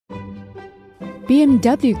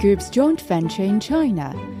BMW Group's joint venture in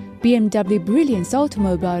China, BMW Brilliance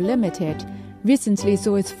Automobile Limited, recently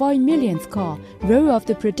saw its 5 millionth car roll off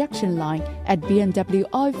the production line at BMW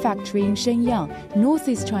I factory in Shenyang,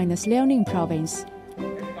 northeast China's Liaoning province.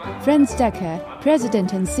 Franz,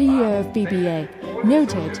 president and CEO of BBA,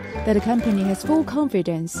 noted that the company has full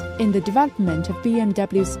confidence in the development of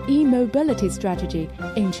BMW's e-mobility strategy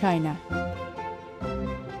in China.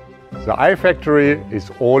 The iFactory is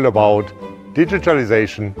all about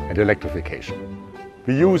digitalization and electrification.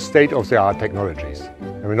 We use state-of-the-art technologies.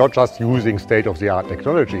 And we're not just using state-of-the-art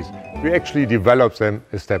technologies, we actually develop them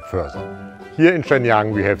a step further. Here in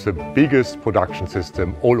Shenyang we have the biggest production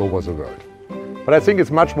system all over the world. But I think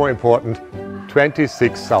it's much more important,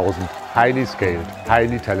 26,000 highly skilled,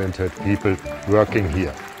 highly talented people working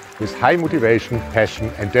here with high motivation,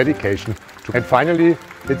 passion and dedication. And finally,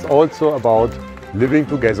 it's also about living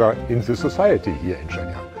together in the society here in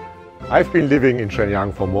Shenyang. I've been living in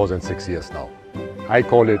Shenyang for more than 6 years now. I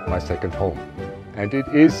call it my second home. And it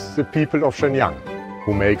is the people of Shenyang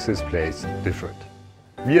who makes this place different.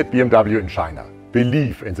 We at BMW in China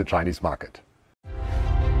believe in the Chinese market.